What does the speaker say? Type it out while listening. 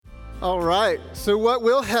All right, so what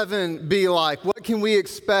will heaven be like? What can we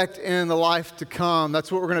expect in the life to come?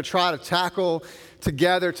 That's what we're going to try to tackle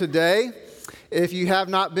together today. If you have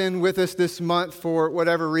not been with us this month for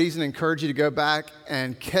whatever reason, I encourage you to go back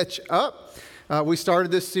and catch up. We started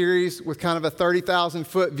this series with kind of a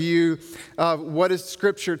 30,000-foot view of what does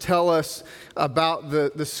Scripture tell us about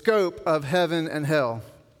the scope of heaven and hell.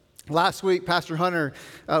 Last week, Pastor Hunter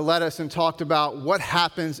led us and talked about what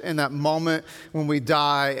happens in that moment when we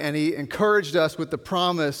die, and he encouraged us with the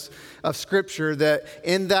promise of Scripture that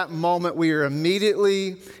in that moment we are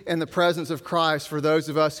immediately in the presence of Christ for those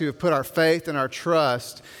of us who have put our faith and our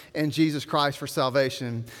trust in Jesus Christ for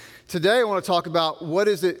salvation. Today, I want to talk about what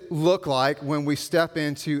does it look like when we step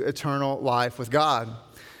into eternal life with God.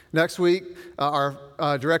 Next week, our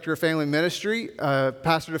Director of Family Ministry,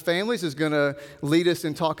 Pastor to Families, is going to lead us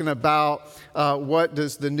in talking about what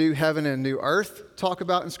does the new heaven and new earth talk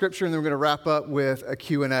about in Scripture, and then we're going to wrap up with a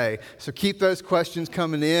Q&A. So keep those questions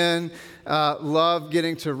coming in. Love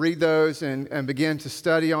getting to read those and begin to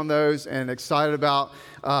study on those, and excited about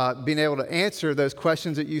being able to answer those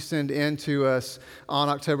questions that you send in to us on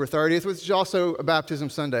October 30th, which is also a Baptism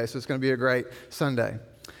Sunday, so it's going to be a great Sunday.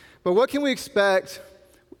 But what can we expect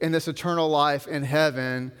in this eternal life in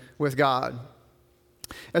heaven with God?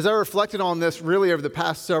 As I reflected on this really over the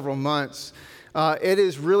past several months, it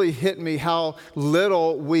has really hit me how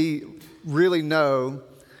little we really know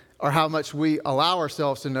or how much we allow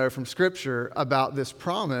ourselves to know from Scripture about this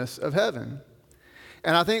promise of heaven.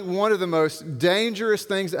 And I think one of the most dangerous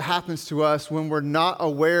things that happens to us when we're not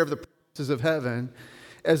aware of the promises of heaven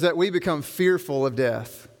is that we become fearful of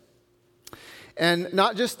death. And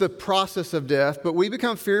not just the process of death, but we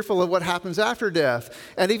become fearful of what happens after death.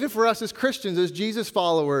 And even for us as Christians, as Jesus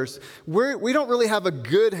followers, we don't really have a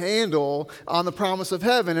good handle on the promise of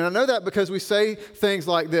heaven. And I know that because we say things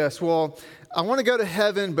like this: well, I want to go to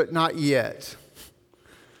heaven, but not yet.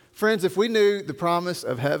 Friends, if we knew the promise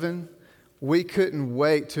of heaven, we couldn't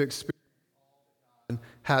wait to experience what God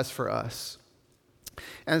has for us.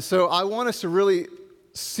 And so I want us to really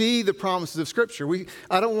see the promises of Scripture.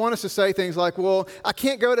 I don't want us to say things like, well, I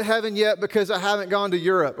can't go to heaven yet because I haven't gone to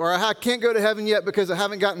Europe, or I can't go to heaven yet because I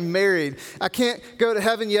haven't gotten married. I can't go to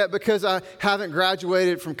heaven yet because I haven't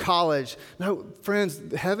graduated from college. No, friends,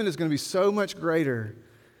 heaven is going to be so much greater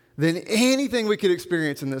than anything we could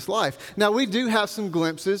experience in this life. Now, we do have some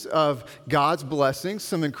glimpses of God's blessings,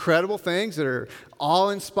 some incredible things that are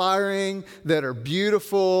awe-inspiring, that are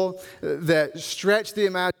beautiful, that stretch the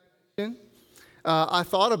imagination. I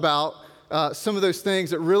thought about some of those things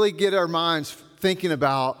that really get our minds thinking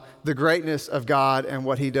about the greatness of God and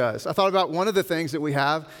what He does. I thought about one of the things that we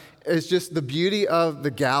have is just the beauty of the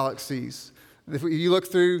galaxies. If you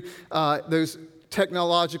look through those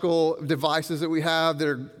technological devices that we have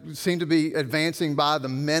that seem to be advancing by the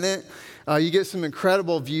minute, you get some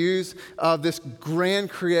incredible views of this grand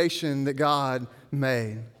creation that God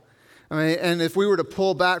made. I mean, and if we were to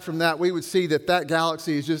pull back from that, we would see that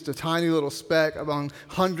galaxy is just a tiny little speck among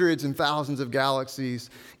hundreds and thousands of galaxies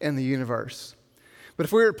in the universe. But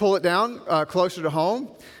if we were to pull it down closer to home,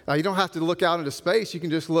 you don't have to look out into space. You can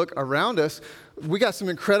just look around us. We got some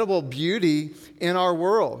incredible beauty in our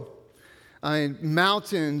world. I mean,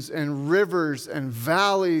 mountains and rivers and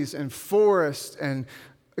valleys and forests and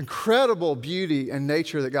incredible beauty and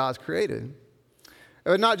nature that God's created.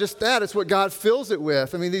 But not just that, it's what God fills it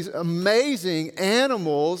with. I mean, these amazing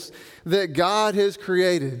animals that God has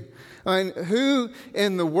created. I mean, who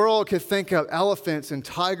in the world could think of elephants and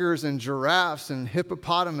tigers and giraffes and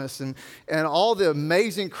hippopotamus and all the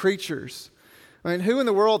amazing creatures? I mean, who in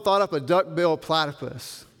the world thought up a duck-billed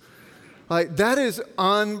platypus? Like, that is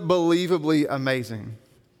unbelievably amazing.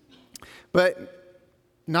 But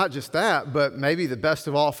not just that, but maybe the best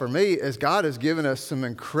of all for me is God has given us some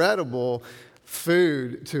incredible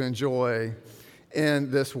food to enjoy in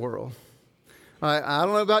this world. I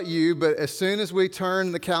don't know about you, but as soon as we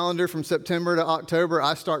turn the calendar from September to October,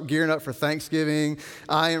 I start gearing up for Thanksgiving.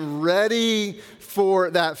 I am ready for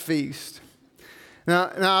that feast. Now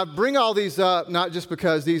I bring all these up not just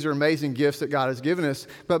because these are amazing gifts that God has given us,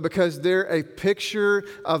 but because they're a picture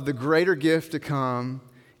of the greater gift to come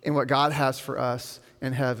in what God has for us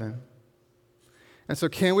in heaven. And so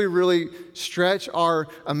can we really stretch our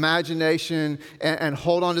imagination and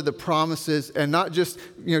hold on to the promises and not just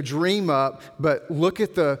dream up, but look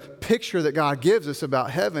at the picture that God gives us about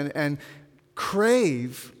heaven and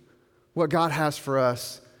crave what God has for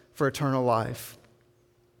us for eternal life?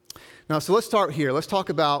 Now, so let's start here. Let's talk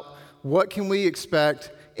about what can we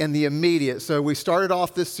expect in the immediate. So we started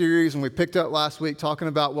off this series and we picked up last week talking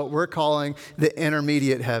about what we're calling the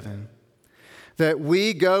intermediate heaven. that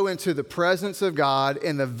we go into the presence of God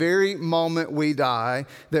in the very moment we die,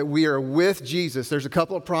 that we are with Jesus. There's a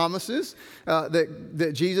couple of promises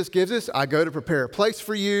that Jesus gives us. I go to prepare a place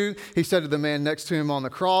for you. He said to the man next to him on the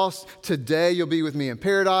cross, today you'll be with me in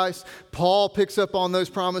paradise. Paul picks up on those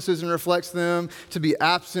promises and reflects them. To be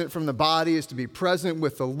absent from the body is to be present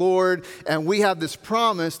with the Lord. And we have this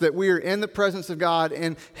promise that we are in the presence of God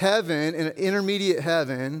in heaven, in an intermediate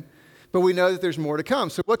heaven, but we know that there's more to come.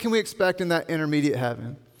 So what can we expect in that intermediate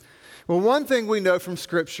heaven? Well, one thing we know from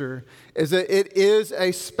Scripture is that it is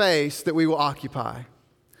a space that we will occupy.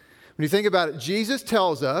 When you think about it, Jesus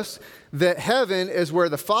tells us that heaven is where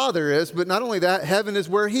the Father is, but not only that, heaven is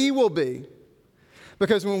where He will be.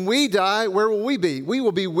 Because when we die, where will we be? We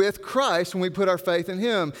will be with Christ when we put our faith in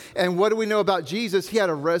Him. And what do we know about Jesus? He had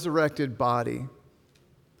a resurrected body.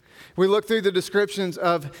 We look through the descriptions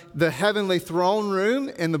of the heavenly throne room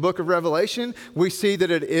in the book of Revelation. We see that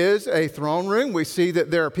it is a throne room. We see that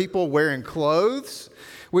there are people wearing clothes.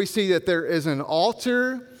 We see that there is an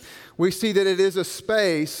altar. We see that it is a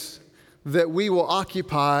space that we will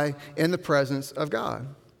occupy in the presence of God.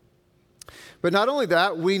 But not only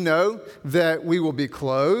that, we know that we will be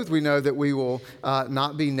clothed. We know that we will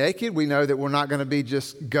not be naked. We know that we're not going to be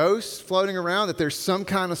just ghosts floating around, that there's some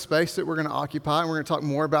kind of space that we're going to occupy. And we're going to talk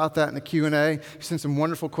more about that in the Q&A. You sent some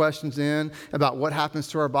wonderful questions in about what happens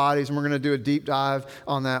to our bodies, and we're going to do a deep dive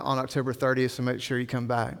on that on October 30th, so make sure you come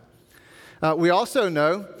back. We also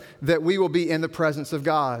know that we will be in the presence of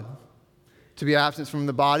God. To be absent from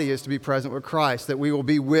the body is to be present with Christ, that we will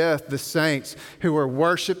be with the saints who are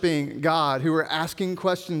worshiping God, who are asking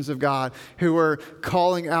questions of God, who are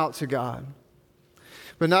calling out to God.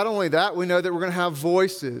 But not only that, we know that we're going to have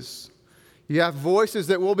voices. You have voices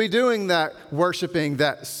that will be doing that worshiping,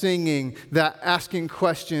 that singing, that asking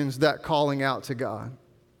questions, that calling out to God.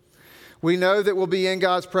 We know that we'll be in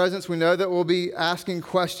God's presence. We know that we'll be asking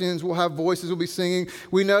questions. We'll have voices. We'll be singing.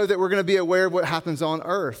 We know that we're going to be aware of what happens on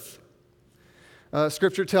earth.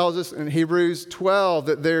 Scripture tells us in Hebrews 12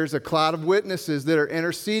 that there's a cloud of witnesses that are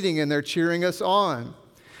interceding and they're cheering us on.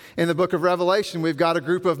 In the book of Revelation, we've got a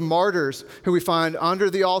group of martyrs who we find under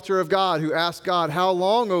the altar of God who ask God, how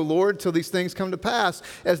long, O Lord, till these things come to pass,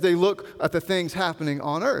 as they look at the things happening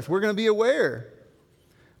on earth. We're going to be aware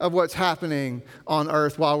of what's happening on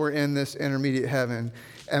earth while we're in this intermediate heaven.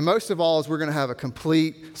 And most of all is we're going to have a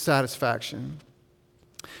complete satisfaction.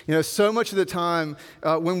 You know, so much of the time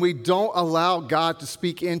when we don't allow God to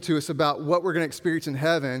speak into us about what we're going to experience in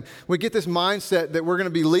heaven, we get this mindset that we're going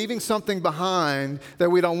to be leaving something behind that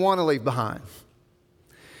we don't want to leave behind.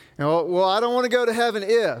 You know, well, I don't want to go to heaven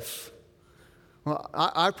if. Well,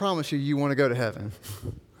 I promise you, you want to go to heaven.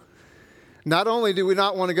 Not only do we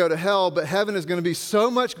not want to go to hell, but heaven is going to be so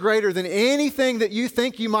much greater than anything that you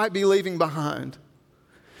think you might be leaving behind.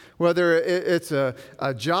 Whether it's a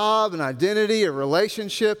job, an identity, a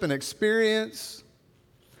relationship, an experience,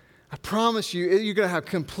 I promise you, you're going to have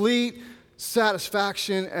complete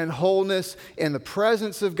satisfaction and wholeness in the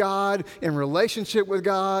presence of God, in relationship with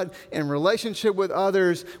God, in relationship with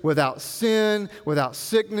others, without sin, without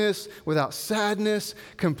sickness, without sadness,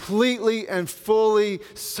 completely and fully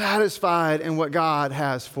satisfied in what God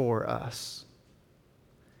has for us.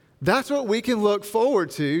 That's what we can look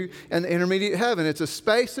forward to in the intermediate heaven. It's a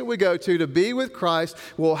space that we go to be with Christ.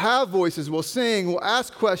 We'll have voices, we'll sing, we'll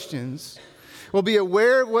ask questions. We'll be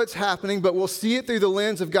aware of what's happening, but we'll see it through the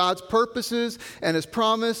lens of God's purposes and His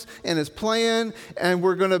promise and His plan, and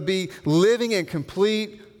we're going to be living in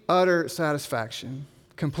complete, utter satisfaction,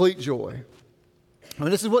 complete joy.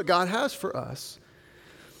 And this is what God has for us.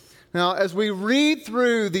 Now, as we read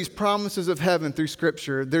through these promises of heaven through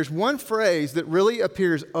Scripture, there's one phrase that really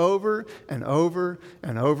appears over and over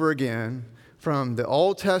and over again from the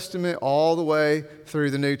Old Testament all the way through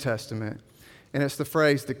the New Testament. And it's the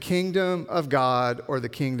phrase, the kingdom of God or the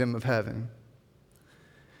kingdom of heaven.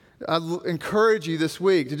 I encourage you this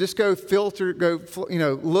week to just look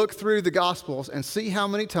through the Gospels and see how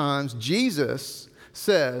many times Jesus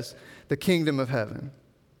says the kingdom of heaven.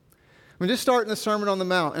 I mean, just start in the Sermon on the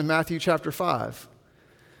Mount in Matthew chapter 5.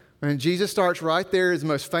 And Jesus starts right there, is the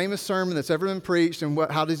most famous sermon that's ever been preached. And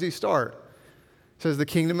how does He start? He says, the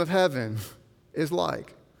kingdom of heaven is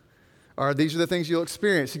like. Or these are the things you'll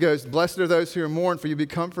experience. He goes, blessed are those who are mourned, for you'll be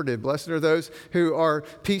comforted. Blessed are those who are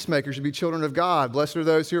peacemakers, you'll be children of God. Blessed are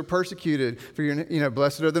those who are persecuted, for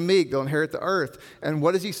blessed are the meek, they'll inherit the earth. And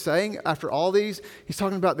what is He saying after all these? He's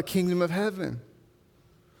talking about the kingdom of heaven.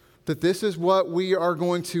 That this is what we are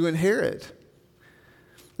going to inherit.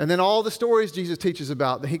 And then all the stories Jesus teaches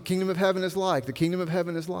about, the kingdom of heaven is like, the kingdom of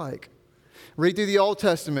heaven is like. Read through the Old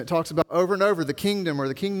Testament, it talks about over and over the kingdom or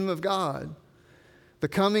the kingdom of God. The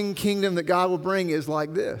coming kingdom that God will bring is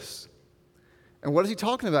like this. And what is he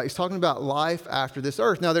talking about? He's talking about life after this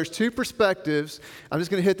earth. Now, there's two perspectives. I'm just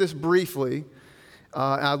going to hit this briefly.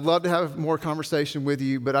 I'd love to have more conversation with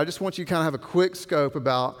you, but I just want you to kind of have a quick scope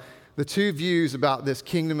about the two views about this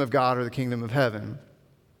kingdom of God or the kingdom of heaven.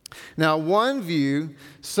 Now, one view,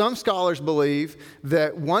 some scholars believe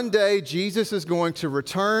that one day Jesus is going to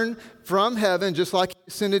return from heaven, just like he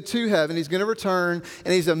ascended to heaven. He's going to return,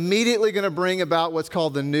 and he's immediately going to bring about what's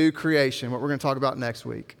called the new creation, what we're going to talk about next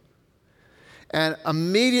week. And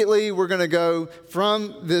immediately we're going to go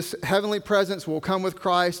from this heavenly presence will come with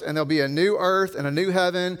Christ, and there'll be a new earth and a new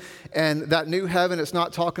heaven. And that new heaven, it's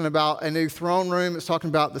not talking about a new throne room. It's talking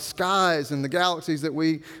about the skies and the galaxies that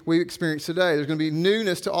we experience today. There's going to be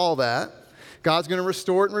newness to all that. God's going to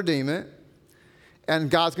restore it and redeem it. And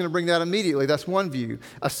God's going to bring that immediately. That's one view.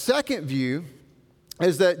 A second view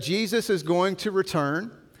is that Jesus is going to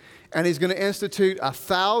return, and he's going to institute a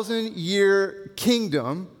 1,000-year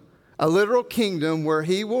kingdom, a literal kingdom where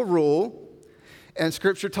he will rule. And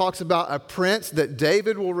Scripture talks about a prince that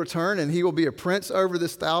David will return, and he will be a prince over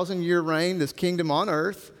this 1,000-year reign, this kingdom on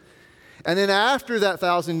earth. And then after that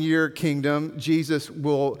 1,000-year kingdom, Jesus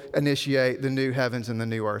will initiate the new heavens and the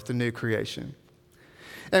new earth, the new creation.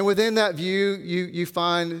 And within that view, you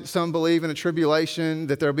find some believe in a tribulation,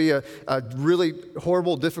 that there'll be a really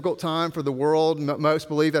horrible, difficult time for the world. Most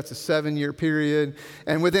believe that's a 7-year period.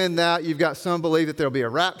 And within that, you've got some believe that there'll be a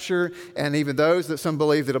rapture, and even those that some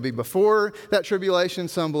believe that it'll be before that tribulation,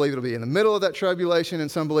 some believe it'll be in the middle of that tribulation, and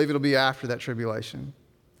some believe it'll be after that tribulation.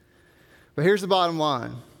 But here's the bottom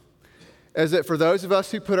line, is that for those of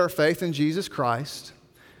us who put our faith in Jesus Christ,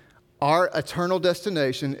 our eternal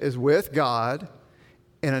destination is with God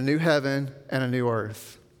in a new heaven and a new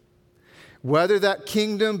earth. Whether that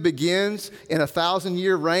kingdom begins in a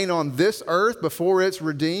 1,000-year reign on this earth before it's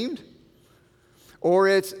redeemed, or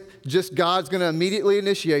it's just God's going to immediately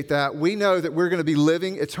initiate that, we know that we're going to be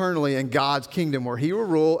living eternally in God's kingdom where he will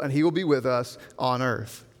rule and he will be with us on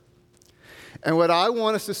earth. And what I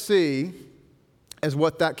want us to see is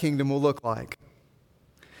what that kingdom will look like.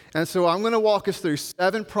 And so I'm going to walk us through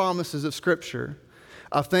 7 promises of Scripture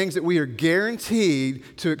of things that we are guaranteed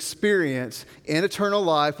to experience in eternal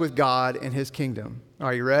life with God in his kingdom.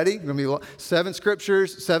 Are you ready? Going to be 7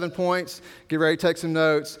 scriptures, 7 points. Get ready to take some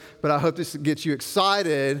notes. But I hope this gets you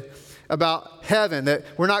excited about heaven, that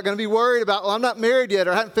we're not going to be worried about, well, I'm not married yet,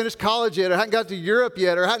 or I haven't finished college yet, or I haven't got to Europe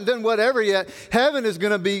yet, or I haven't done whatever yet. Heaven is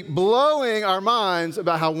going to be blowing our minds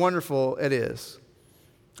about how wonderful it is.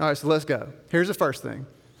 All right, so let's go. Here's the first thing.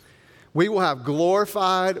 We will have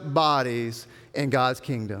glorified bodies in God's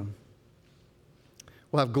kingdom.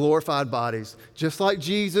 We'll have glorified bodies. Just like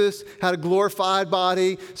Jesus had a glorified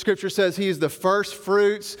body, Scripture says he is the first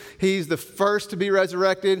fruits, he's the first to be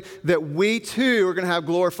resurrected, that we too are going to have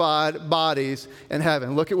glorified bodies in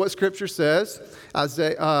heaven. Look at what Scripture says.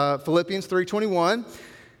 Philippians 3:21.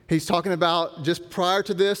 He's talking about just prior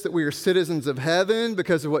to this that we are citizens of heaven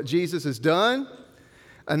because of what Jesus has done.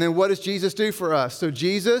 And then what does Jesus do for us? So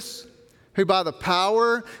Jesus, who by the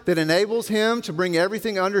power that enables him to bring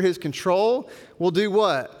everything under his control, will do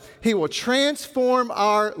what? He will transform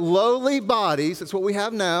our lowly bodies, that's what we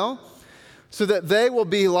have now, so that they will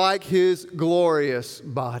be like his glorious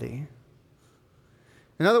body.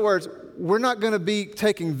 In other words, we're not going to be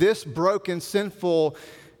taking this broken, sinful,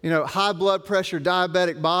 high blood pressure,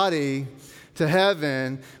 diabetic body to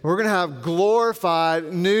heaven. We're going to have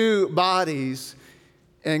glorified new bodies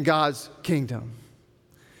in God's kingdom.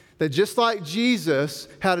 That just like Jesus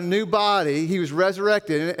had a new body, he was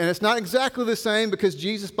resurrected. And it's not exactly the same because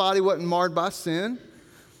Jesus' body wasn't marred by sin.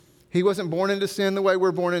 He wasn't born into sin the way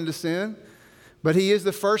we're born into sin. But he is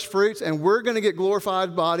the first fruits, and we're going to get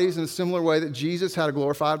glorified bodies in a similar way that Jesus had a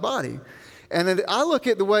glorified body. And then I look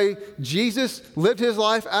at the way Jesus lived his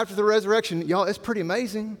life after the resurrection. Y'all, it's pretty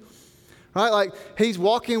amazing. Right? Like he's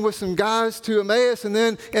walking with some guys to Emmaus, and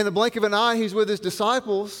then in the blink of an eye, he's with his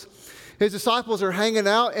disciples. His disciples are hanging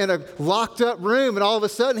out in a locked up room, and all of a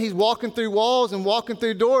sudden he's walking through walls and walking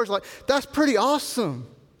through doors. Like, that's pretty awesome.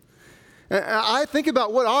 And I think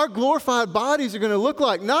about what our glorified bodies are going to look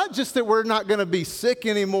like. Not just that we're not going to be sick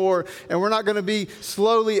anymore and we're not going to be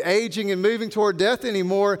slowly aging and moving toward death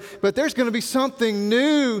anymore, but there's going to be something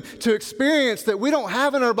new to experience that we don't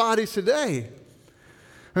have in our bodies today.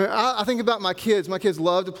 I think about my kids. My kids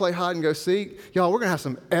love to play hide and go seek. Y'all, we're going to have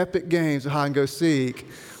some epic games of hide and go seek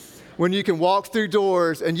when you can walk through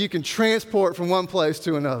doors and you can transport from one place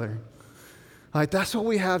to another. Like, that's what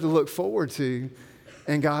we have to look forward to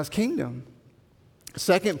in God's kingdom.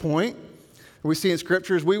 Second point we see in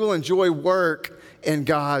Scripture is we will enjoy work in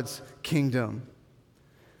God's kingdom.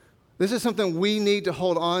 This is something we need to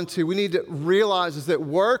hold on to. We need to realize is that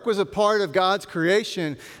work was a part of God's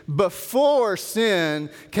creation before sin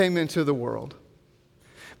came into the world.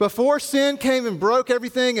 Before sin came and broke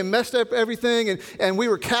everything and messed up everything and we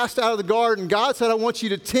were cast out of the garden, God said, I want you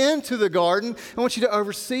to tend to the garden. I want you to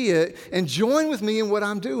oversee it and join with me in what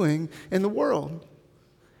I'm doing in the world.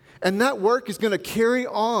 And that work is going to carry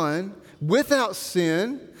on without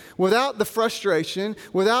sin, without the frustration,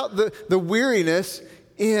 without the weariness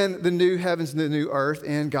in the new heavens and the new earth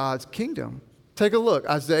in God's kingdom. Take a look.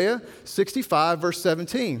 Isaiah 65, verse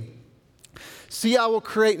 17. See, I will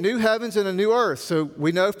create new heavens and a new earth. So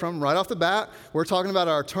we know from right off the bat, we're talking about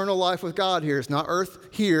our eternal life with God here. It's not earth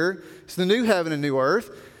here. It's the new heaven and new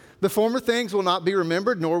earth. The former things will not be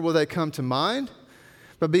remembered, nor will they come to mind.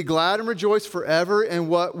 But be glad and rejoice forever in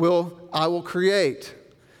what I will create.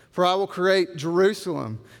 For I will create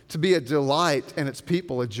Jerusalem to be a delight and its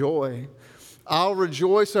people a joy. I'll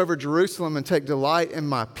rejoice over Jerusalem and take delight in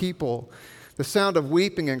my people. The sound of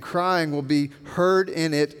weeping and crying will be heard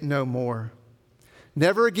in it no more.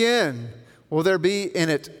 Never again will there be in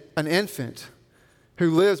it an infant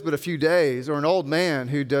who lives but a few days, or an old man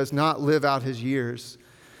who does not live out his years.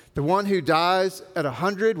 The one who dies at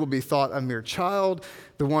 100 will be thought a mere child.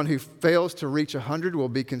 The one who fails to reach 100 will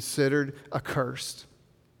be considered accursed.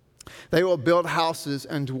 They will build houses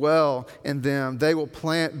and dwell in them. They will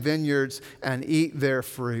plant vineyards and eat their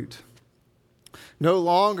fruit. No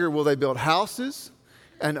longer will they build houses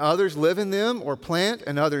and others live in them, or plant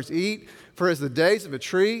and others eat. For as the days of a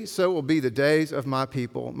tree, so will be the days of my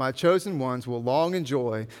people. My chosen ones will long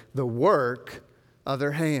enjoy the work of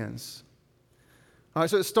their hands. All right,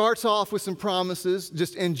 so it starts off with some promises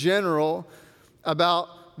just in general about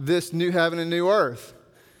this new heaven and new earth.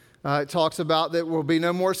 It talks about that there will be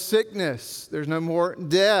no more sickness. There's no more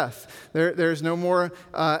death. There's no more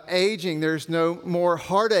aging. There's no more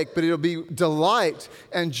heartache, but it'll be delight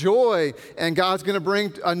and joy. And God's going to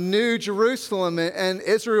bring a new Jerusalem, and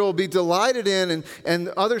Israel will be delighted in. And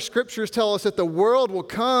other scriptures tell us that the world will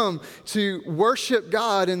come to worship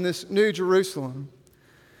God in this new Jerusalem.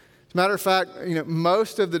 As a matter of fact,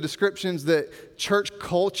 most of the descriptions that church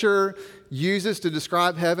culture uses to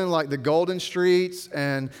describe heaven, like the golden streets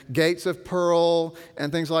and gates of pearl and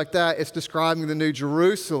things like that, it's describing the new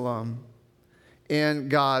Jerusalem in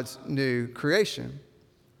God's new creation.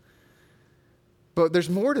 But there's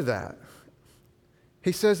more to that.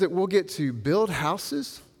 He says that we'll get to build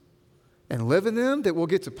houses and live in them, that we'll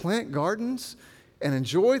get to plant gardens and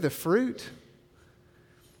enjoy the fruit,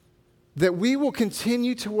 that we will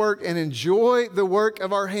continue to work and enjoy the work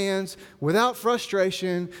of our hands without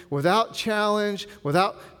frustration, without challenge,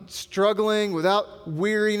 without struggling, without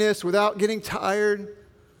weariness, without getting tired.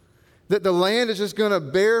 That the land is just going to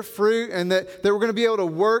bear fruit, and that we're going to be able to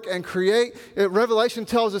work and create. Revelation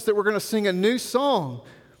tells us that we're going to sing a new song.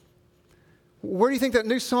 Where do you think that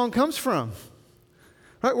new song comes from?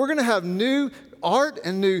 Right, we're going to have new art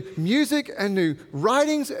and new music and new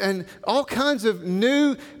writings and all kinds of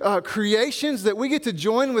new creations that we get to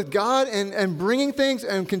join with God and bringing things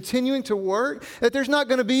and continuing to work. That there's not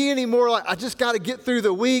going to be any more like, I just got to get through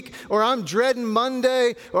the week, or I'm dreading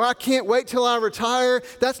Monday, or I can't wait till I retire.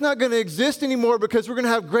 That's not going to exist anymore, because we're going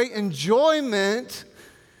to have great enjoyment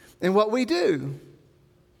in what we do.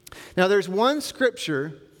 Now, there's one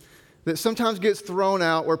scripture that sometimes gets thrown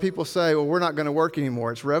out where people say, well, we're not going to work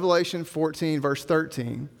anymore. It's Revelation 14, verse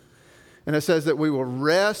 13. And it says that we will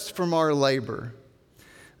rest from our labor.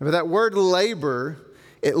 But that word labor,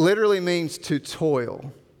 it literally means to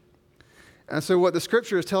toil. And so what the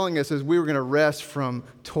scripture is telling us is we were going to rest from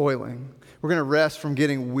toiling. We're going to rest from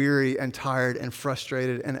getting weary and tired and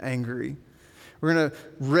frustrated and angry. We're going to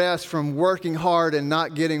rest from working hard and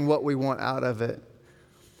not getting what we want out of it.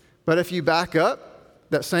 But if you back up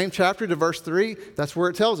that same chapter to verse 3, that's where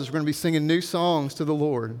it tells us we're going to be singing new songs to the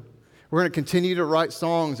Lord. We're going to continue to write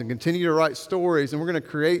songs and continue to write stories, and we're going to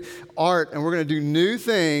create art, and we're going to do new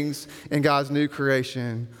things in God's new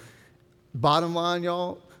creation. Bottom line,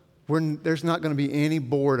 y'all, there's not going to be any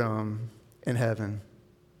boredom in heaven.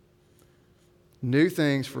 New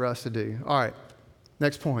things for us to do. All right,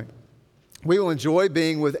 next point. We will enjoy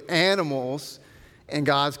being with animals in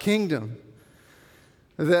God's kingdom.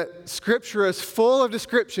 That Scripture is full of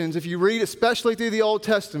descriptions, if you read especially through the Old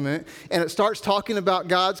Testament, and it starts talking about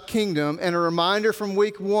God's kingdom, and a reminder from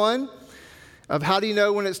week 1 of how do you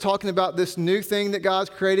know when it's talking about this new thing that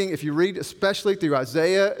God's creating. If you read especially through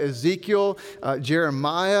Isaiah, Ezekiel,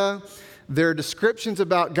 Jeremiah, there are descriptions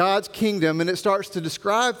about God's kingdom, and it starts to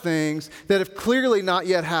describe things that have clearly not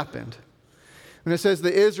yet happened. When it says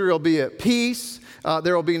that Israel be at peace,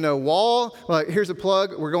 there will be no wall. Here's a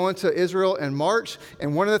plug. We're going to Israel in March.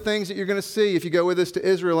 And one of the things that you're going to see if you go with us to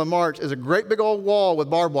Israel in March is a great big old wall with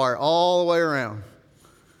barbed wire all the way around.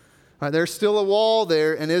 There's still a wall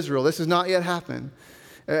there in Israel. This has not yet happened.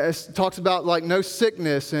 It talks about like no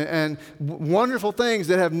sickness and wonderful things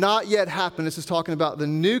that have not yet happened. This is talking about the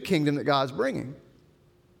new kingdom that God's bringing.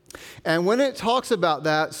 And when it talks about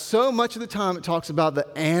that, so much of the time it talks about the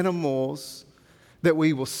animals that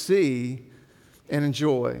we will see and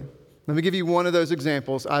enjoy. Let me give you one of those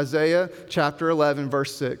examples. Isaiah chapter 11,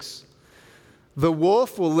 verse 6. The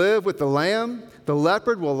wolf will live with the lamb, the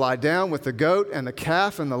leopard will lie down with the goat, and the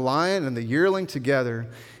calf and the lion and the yearling together,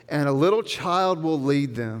 and a little child will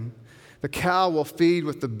lead them. The cow will feed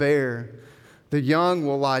with the bear, the young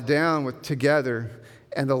will lie down together,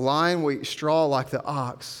 and the lion will eat straw like the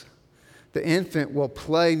ox. The infant will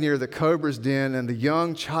play near the cobra's den, and the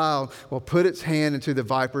young child will put its hand into the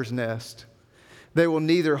viper's nest. They will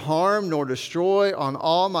neither harm nor destroy on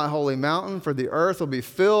all my holy mountain, for the earth will be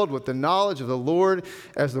filled with the knowledge of the Lord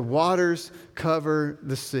as the waters cover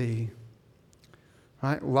the sea.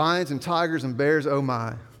 Right? Lions and tigers and bears, oh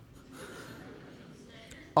my.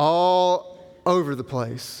 All over the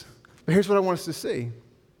place. But here's what I want us to see.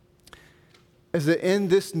 Is that in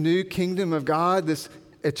this new kingdom of God, this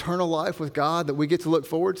eternal life with God that we get to look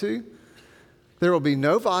forward to, there will be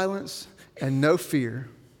no violence and no fear.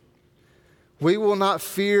 We will not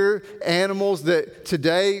fear animals that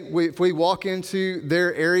today, if we walk into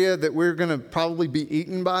their area, that we're going to probably be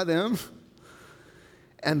eaten by them.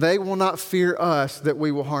 And they will not fear us that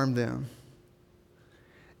we will harm them.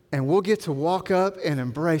 And we'll get to walk up and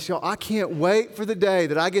embrace. Y'all, I can't wait for the day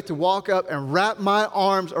that I get to walk up and wrap my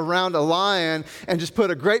arms around a lion and just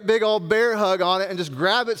put a great big old bear hug on it and just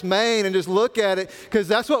grab its mane and just look at it, because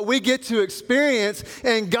that's what we get to experience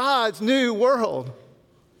in God's new world.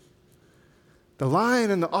 The lion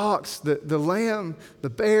and the ox, the lamb, the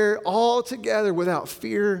bear, all together without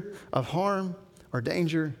fear of harm or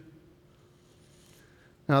danger.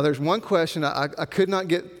 Now, there's one question I could not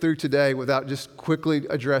get through today without just quickly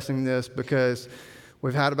addressing this, because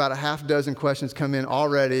we've had about a half dozen questions come in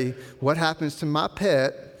already. What happens to my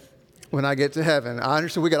pet when I get to heaven? I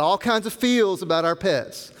understand we got all kinds of feels about our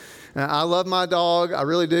pets. And I love my dog, I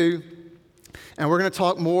really do. And we're going to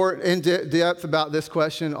talk more in depth about this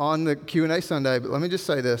question on the Q&A Sunday. But let me just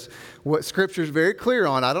say this. What Scripture is very clear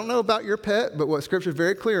on, I don't know about your pet, but what Scripture is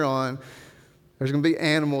very clear on, there's going to be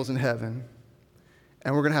animals in heaven.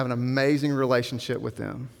 And we're going to have an amazing relationship with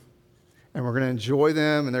them. And we're going to enjoy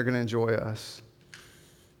them, and they're going to enjoy us.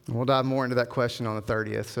 And we'll dive more into that question on the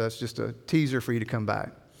 30th. So that's just a teaser for you to come back.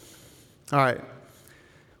 All right.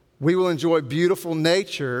 We will enjoy beautiful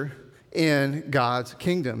nature in God's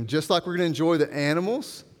kingdom. Just like we're going to enjoy the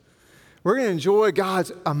animals, we're going to enjoy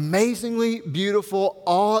God's amazingly beautiful,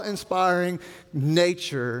 awe-inspiring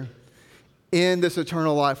nature in this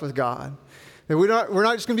eternal life with God. And we're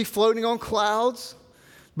not just going to be floating on clouds,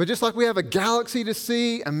 but just like we have a galaxy to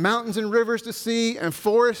see, and mountains and rivers to see, and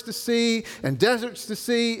forests to see, and deserts to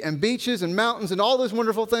see, and beaches and mountains and all those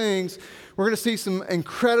wonderful things, we're going to see some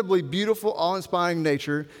incredibly beautiful, awe-inspiring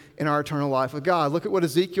nature in our eternal life with God. Look at what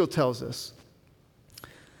Ezekiel tells us.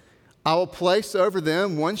 I will place over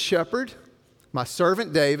them one shepherd, my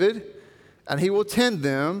servant David, and he will tend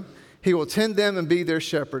them. He will tend them and be their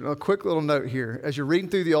shepherd. A quick little note here. As you're reading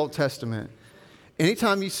through the Old Testament,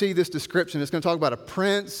 anytime you see this description, it's going to talk about a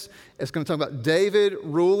prince. It's going to talk about David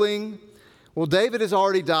ruling. Well, David has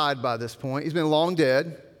already died by this point. He's been long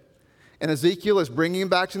dead. And Ezekiel is bringing him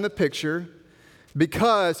back to the picture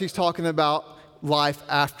because he's talking about life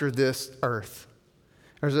after this earth.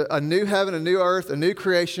 There's a new heaven, a new earth, a new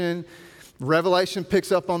creation. Revelation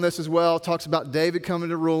picks up on this as well. Talks about David coming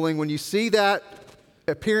to ruling. When you see that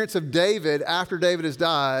appearance of David after David has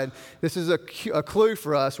died, this is a clue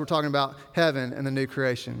for us. We're talking about heaven and the new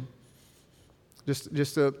creation.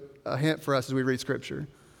 Just a hint for us as we read Scripture.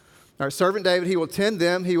 Our servant David, he will tend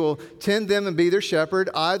them. He will tend them and be their shepherd.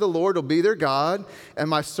 I, the Lord, will be their God, and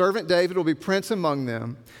my servant David will be prince among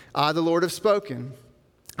them. I, the Lord, have spoken.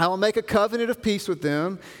 I will make a covenant of peace with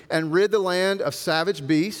them and rid the land of savage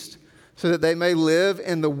beasts so that they may live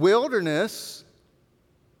in the wilderness.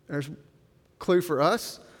 There's a clue for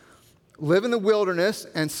us. Live in the wilderness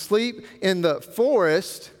and sleep in the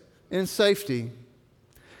forest in safety.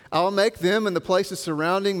 I will make them and the places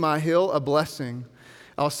surrounding my hill a blessing.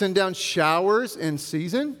 I'll send down showers in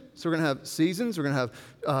season. So we're going to have seasons. We're going to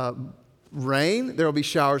have rain. There will be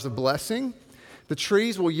showers of blessing. The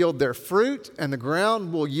trees will yield their fruit, and the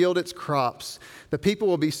ground will yield its crops. The people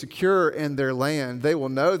will be secure in their land. They will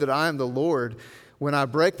know that I am the Lord when I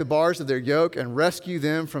break the bars of their yoke and rescue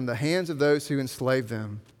them from the hands of those who enslave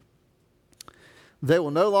them. They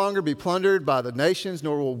will no longer be plundered by the nations,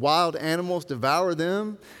 nor will wild animals devour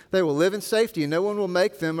them. They will live in safety, and no one will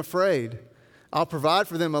make them afraid. I'll provide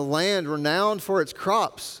for them a land renowned for its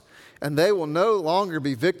crops, and they will no longer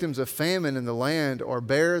be victims of famine in the land or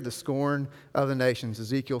bear the scorn of the nations.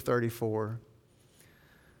 Ezekiel 34.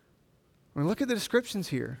 I mean, look at the descriptions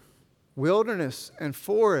here. Wilderness and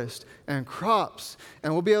forest and crops.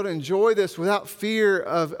 And we'll be able to enjoy this without fear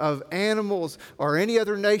of animals or any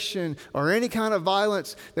other nation or any kind of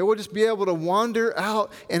violence. That we'll just be able to wander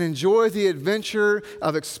out and enjoy the adventure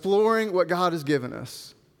of exploring what God has given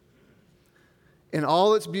us in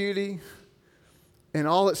all its beauty, in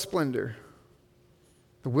all its splendor.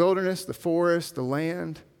 The wilderness, the forest, the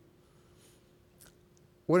land.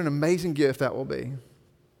 What an amazing gift that will be.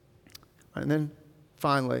 And then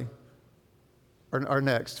finally, our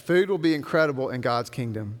next, food will be incredible in God's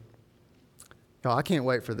kingdom. Y'all, I can't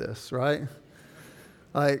wait for this, right?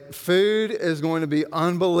 Like, food is going to be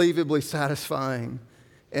unbelievably satisfying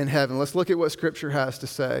in heaven. Let's look at what Scripture has to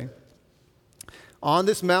say. On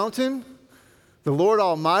this mountain, the Lord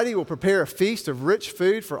Almighty will prepare a feast of rich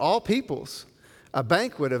food for all peoples, a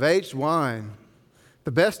banquet of aged wine,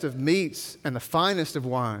 the best of meats and the finest of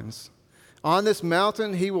wines. On this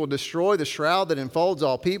mountain, he will destroy the shroud that enfolds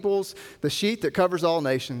all peoples, the sheet that covers all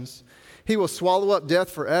nations. He will swallow up death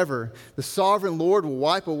forever. The sovereign Lord will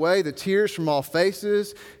wipe away the tears from all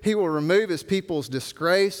faces. He will remove his people's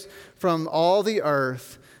disgrace from all the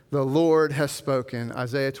earth. The Lord has spoken.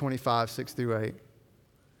 Isaiah 25, 6-8.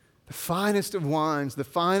 The finest of wines, the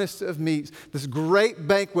finest of meats, this great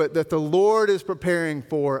banquet that the Lord is preparing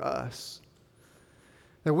for us.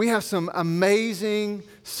 That we have some amazing,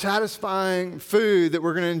 satisfying food that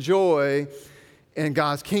we're going to enjoy in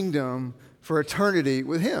God's kingdom for eternity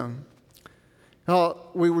with Him. Now,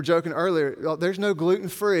 we were joking earlier, there's no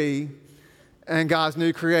gluten-free in God's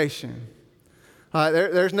new creation.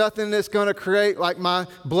 There's nothing that's going to create like my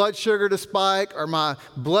blood sugar to spike or my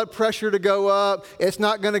blood pressure to go up. It's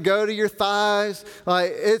not going to go to your thighs.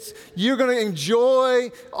 You're going to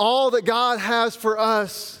enjoy all that God has for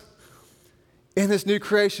us in this new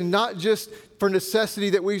creation, not just for necessity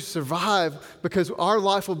that we survive, because our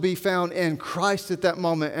life will be found in Christ at that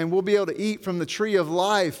moment, and we'll be able to eat from the tree of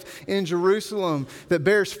life in Jerusalem that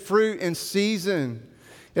bears fruit in season.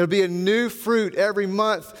 It'll be a new fruit every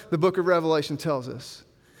month, the book of Revelation tells us.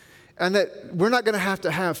 And that we're not going to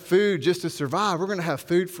have food just to survive. We're going to have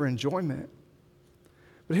food for enjoyment.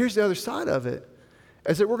 But here's the other side of it,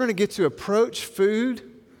 is that we're going to get to approach food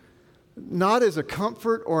not as a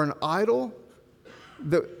comfort or an idol,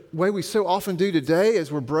 the way we so often do today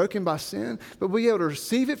as we're broken by sin, but we'll be able to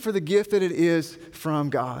receive it for the gift that it is from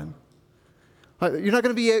God. You're not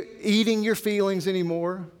going to be eating your feelings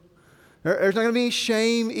anymore. There's not going to be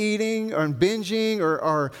shame eating or binging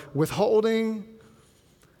or withholding.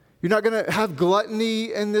 You're not going to have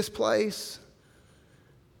gluttony in this place.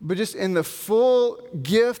 But just in the full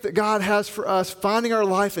gift that God has for us, finding our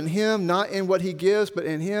life in Him, not in what He gives, but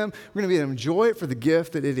in Him, we're going to be able to enjoy it for the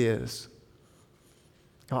gift that it is.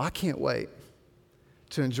 Oh, I can't wait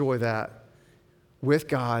to enjoy that with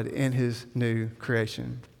God in His new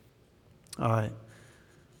creation. All right.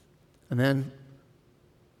 And then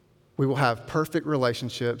we will have perfect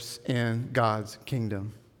relationships in God's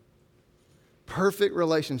kingdom. Perfect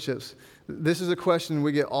relationships. This is a question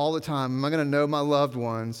we get all the time. Am I going to know my loved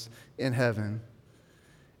ones in heaven?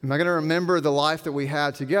 Am I going to remember the life that we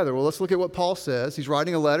had together? Well, let's look at what Paul says. He's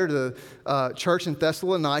writing a letter to the church in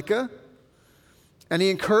Thessalonica. And he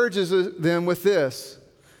encourages them with this.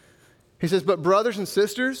 He says, but brothers and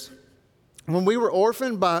sisters, when we were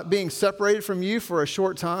orphaned by being separated from you for a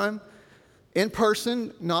short time, in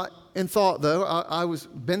person, not in thought though, I was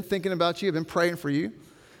been thinking about you, I've been praying for you.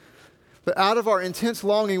 But out of our intense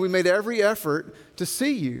longing, we made every effort to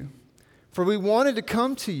see you. For we wanted to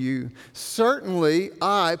come to you. Certainly,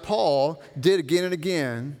 I, Paul, did again and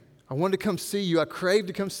again. I wanted to come see you. I craved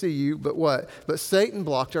to come see you, but what? But Satan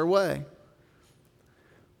blocked our way.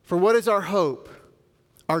 For what is our hope,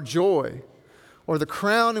 our joy, or the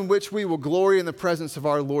crown in which we will glory in the presence of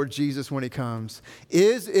our Lord Jesus when He comes?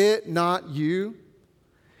 Is it not you?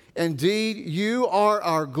 Indeed, you are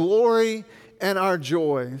our glory and our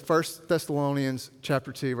joy. 1 Thessalonians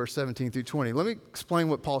chapter 2, verse 17 through 20. Let me explain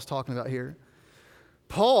what Paul's talking about here.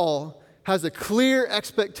 Paul has a clear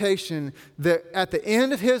expectation that at the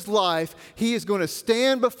end of his life, he is going to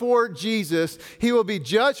stand before Jesus. He will be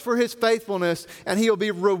judged for his faithfulness, and he will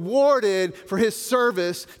be rewarded for his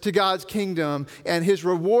service to God's kingdom. And his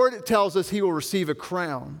reward, it tells us, he will receive a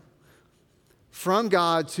crown from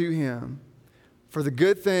God to him for the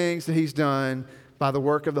good things that he's done by the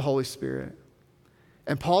work of the Holy Spirit.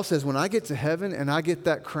 And Paul says, when I get to heaven and I get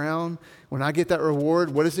that crown, when I get that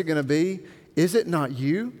reward, what is it going to be? Is it not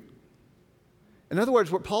you? In other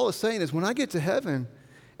words, what Paul is saying is when I get to heaven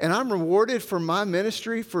and I'm rewarded for my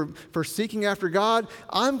ministry, for seeking after God,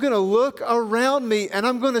 I'm going to look around me and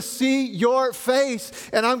I'm going to see your face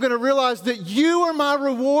and I'm going to realize that you are my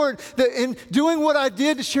reward, that in doing what I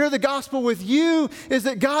did to share the gospel with you is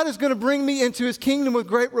that God is going to bring me into his kingdom with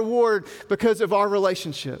great reward because of our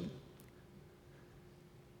relationship.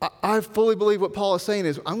 I fully believe what Paul is saying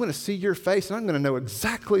is I'm going to see your face and I'm going to know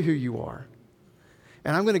exactly who you are.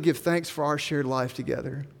 And I'm going to give thanks for our shared life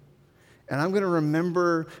together. And I'm going to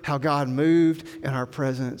remember how God moved in our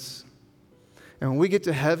presence. And when we get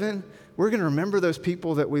to heaven, we're going to remember those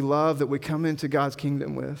people that we love, that we come into God's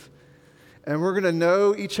kingdom with. And we're going to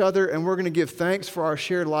know each other and we're going to give thanks for our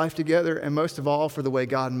shared life together and most of all for the way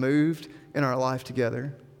God moved in our life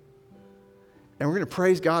together. And we're going to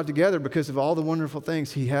praise God together because of all the wonderful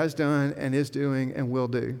things he has done and is doing and will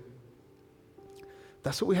do.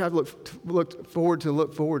 That's what we have look forward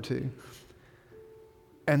to.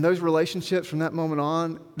 And those relationships from that moment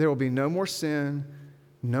on, there will be no more sin,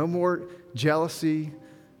 no more jealousy,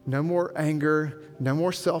 no more anger, no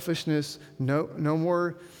more selfishness, no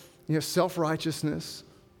more self-righteousness.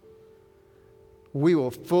 We will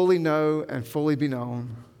fully know and fully be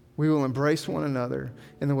known. We will embrace one another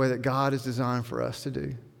in the way that God has designed for us to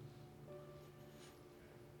do.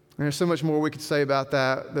 And there's so much more we could say about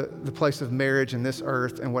that, the place of marriage and this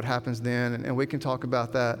earth and what happens then, and we can talk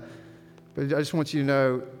about that. But I just want you to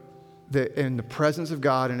know that in the presence of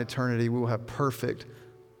God in eternity, we will have perfect,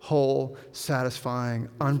 whole, satisfying,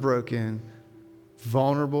 unbroken,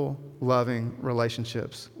 vulnerable, loving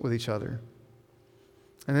relationships with each other.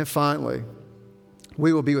 And then finally,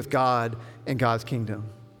 we will be with God in God's kingdom.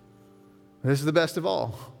 This is the best of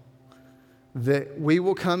all, that we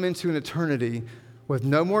will come into an eternity with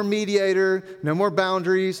no more mediator, no more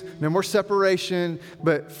boundaries, no more separation,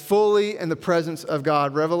 but fully in the presence of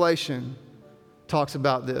God. Revelation talks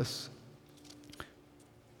about this.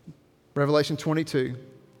 Revelation 22,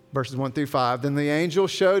 verses 1 through 5. Then the angel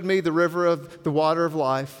showed me the river of the water of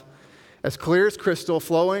life, as clear as crystal,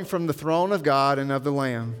 flowing from the throne of God and of the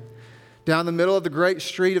Lamb, down the middle of the great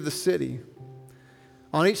street of the city.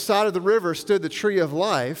 On each side of the river stood the tree of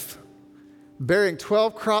life, bearing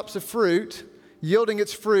 12 crops of fruit, yielding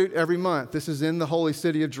its fruit every month. This is in the holy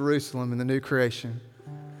city of Jerusalem in the new creation.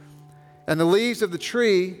 And the leaves of the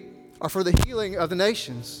tree are for the healing of the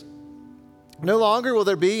nations. No longer will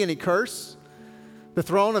there be any curse. The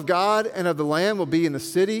throne of God and of the Lamb will be in the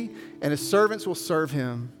city, and his servants will serve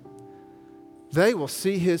him. They will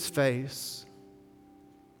see his face.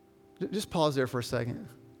 Just pause there for a second.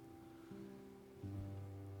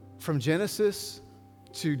 From Genesis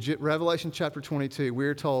to Revelation chapter 22, we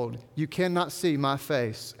are told, you cannot see my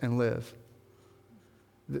face and live.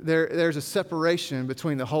 There's a separation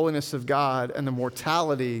between the holiness of God and the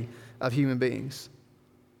mortality of human beings.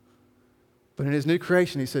 But in his new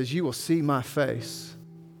creation, he says, you will see my face.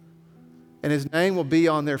 And his name will be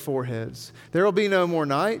on their foreheads. There will be no more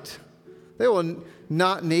night. They will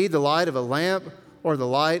not need the light of a lamp or the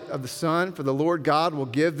light of the sun, for the Lord God will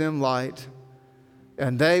give them light.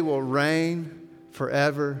 And they will reign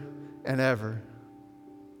forever and ever.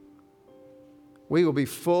 We will be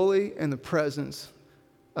fully in the presence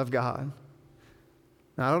of God.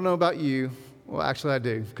 Now, I don't know about you. Well, actually I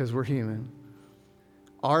do, because we're human.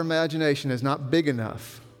 Our imagination is not big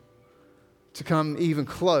enough to come even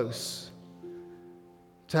close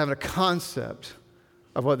to having a concept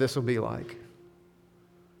of what this will be like.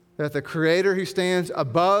 That the Creator who stands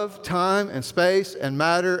above time and space and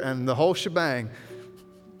matter and the whole shebang,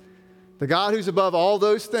 the God who's above all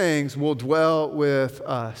those things will dwell with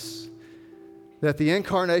us. That the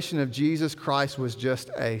incarnation of Jesus Christ was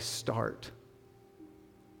just a start.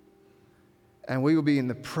 And we will be in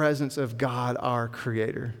the presence of God, our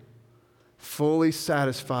Creator, fully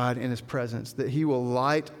satisfied in his presence, that he will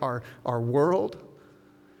light our world,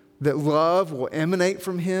 that love will emanate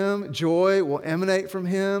from him, joy will emanate from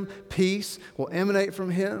him, peace will emanate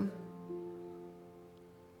from him.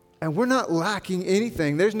 And we're not lacking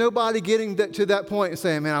anything. There's nobody getting to that point and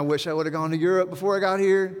saying, man, I wish I would have gone to Europe before I got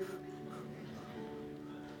here.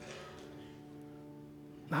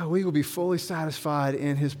 No, we will be fully satisfied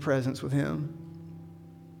in his presence with him.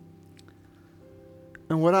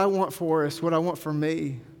 And what I want for us, what I want for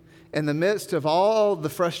me, in the midst of all the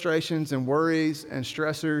frustrations and worries and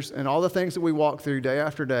stressors and all the things that we walk through day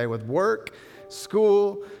after day with work,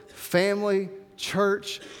 school, family,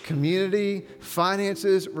 church, community,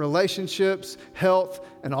 finances, relationships, health,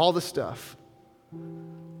 and all the stuff.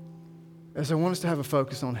 is I want us to have a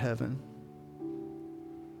focus on heaven.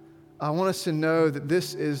 I want us to know that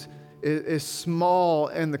this is small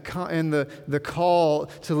in the call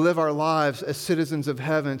to live our lives as citizens of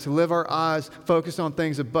heaven, to live our eyes focused on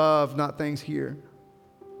things above, not things here.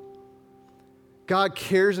 God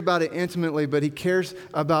cares about it intimately, but he cares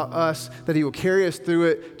about us, that he will carry us through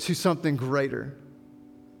it to something greater.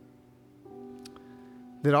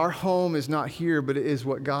 That our home is not here, but it is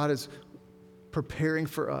what God is preparing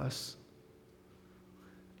for us.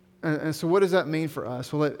 And so what does that mean for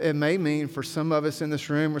us? Well, it may mean for some of us in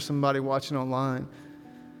this room or somebody watching online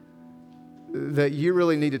that you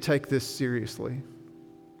really need to take this seriously.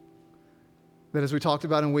 That as we talked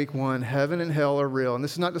about in week 1, heaven and hell are real. And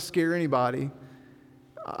this is not to scare anybody.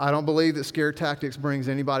 I don't believe that scare tactics brings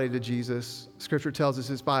anybody to Jesus. Scripture tells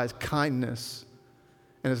us it's by his kindness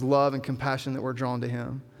and his love and compassion that we're drawn to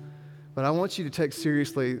him. But I want you to take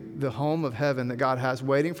seriously the home of heaven that God has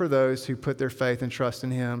waiting for those who put their faith and trust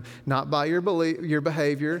in him, not by your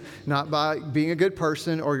behavior, not by being a good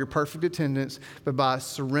person or your perfect attendance, but by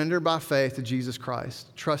surrender by faith to Jesus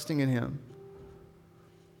Christ, trusting in him.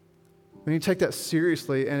 When you take that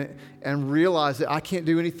seriously and realize that I can't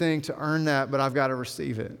do anything to earn that, but I've got to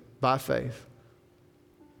receive it by faith.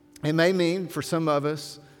 It may mean for some of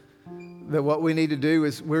us that what we need to do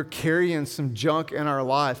is we're carrying some junk in our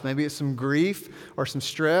life. Maybe it's some grief or some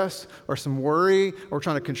stress or some worry, or we're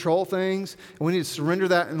trying to control things. And we need to surrender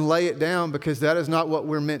that and lay it down, because that is not what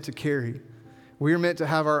we're meant to carry. We are meant to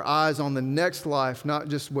have our eyes on the next life, not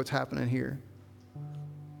just what's happening here.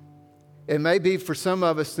 It may be for some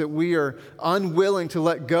of us that we are unwilling to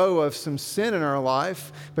let go of some sin in our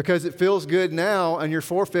life because it feels good now and you're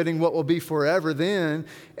forfeiting what will be forever then.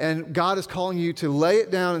 And God is calling you to lay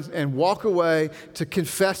it down and walk away, to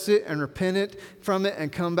confess it and repent it from it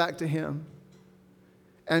and come back to him.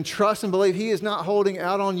 And trust and believe he is not holding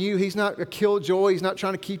out on you. He's not a killjoy. He's not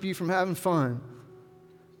trying to keep you from having fun.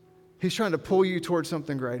 He's trying to pull you towards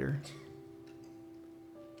something greater.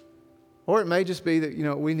 Or it may just be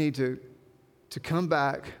that, we need to come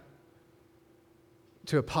back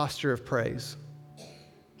to a posture of praise.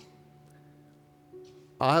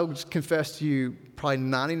 I'll just confess to you, probably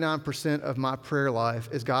 99% of my prayer life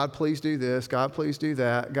is, God, please do this. God, please do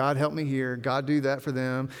that. God, help me here. God, do that for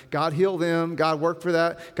them. God, heal them. God, work for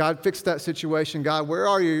that. God, fix that situation. God, where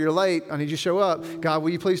are you? You're late. I need you to show up. God,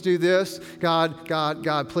 will you please do this? God,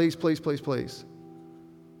 please, please, please, please.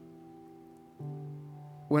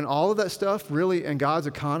 When all of that stuff really in God's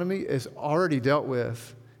economy is already dealt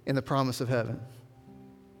with in the promise of heaven.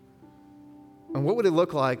 And what would it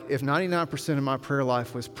look like if 99% of my prayer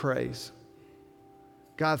life was praise?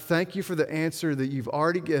 God, thank you for the answer that you've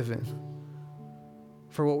already given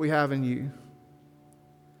for what we have in you.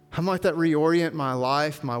 How might that reorient my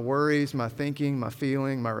life, my worries, my thinking, my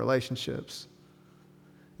feeling, my relationships?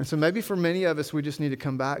 And so maybe for many of us, we just need to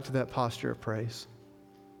come back to that posture of praise.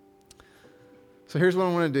 So here's what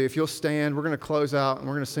I want to do. If you'll stand, we're going to close out and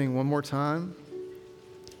we're going to sing one more time.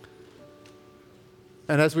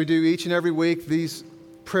 And as we do each and every week, these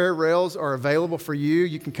prayer rails are available for you.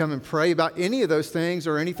 You can come and pray about any of those things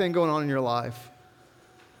or anything going on in your life.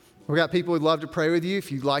 We've got people who'd love to pray with you.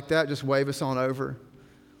 If you'd like that, just wave us on over.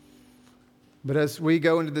 But as we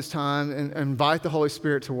go into this time and invite the Holy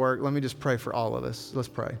Spirit to work, let me just pray for all of us. Let's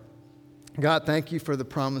pray. God, thank you for the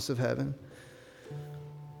promise of heaven,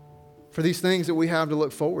 for these things that we have to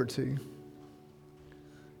look forward to.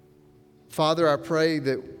 Father, I pray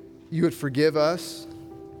that you would forgive us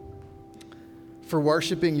for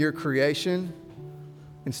worshiping your creation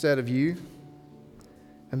instead of you,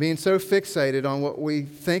 and being so fixated on what we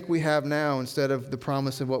think we have now instead of the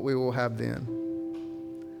promise of what we will have then.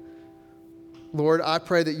 Lord, I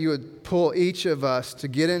pray that you would pull each of us to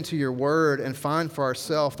get into your word and find for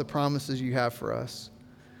ourselves the promises you have for us.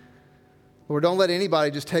 Lord, don't let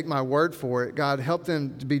anybody just take my word for it. God, help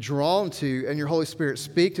them to be drawn to, and your Holy Spirit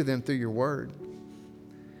speak to them through your word.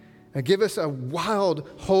 And give us a wild,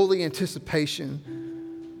 holy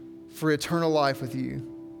anticipation for eternal life with you.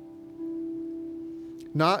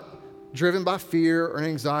 Not driven by fear or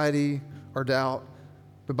anxiety or doubt,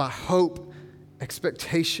 but by hope,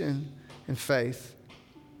 expectation, and faith.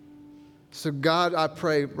 So God, I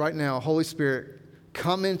pray right now, Holy Spirit,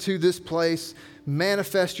 come into this place,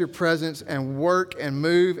 manifest your presence, and work and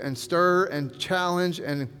move and stir and challenge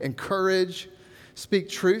and encourage. Speak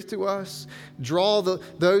truth to us. Draw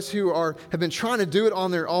those who have been trying to do it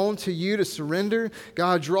on their own to you to surrender.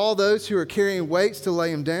 God, draw those who are carrying weights to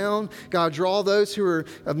lay them down. God, draw those who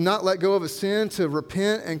have not let go of a sin to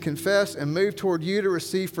repent and confess and move toward you to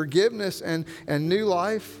receive forgiveness and new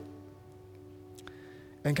life.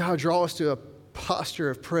 And God, draw us to a posture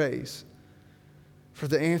of praise for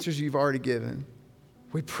the answers you've already given.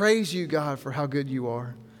 We praise you, God, for how good you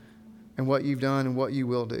are and what you've done and what you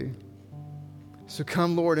will do. So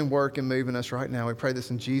come, Lord, and work and move in us right now. We pray this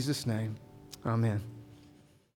in Jesus' name. Amen.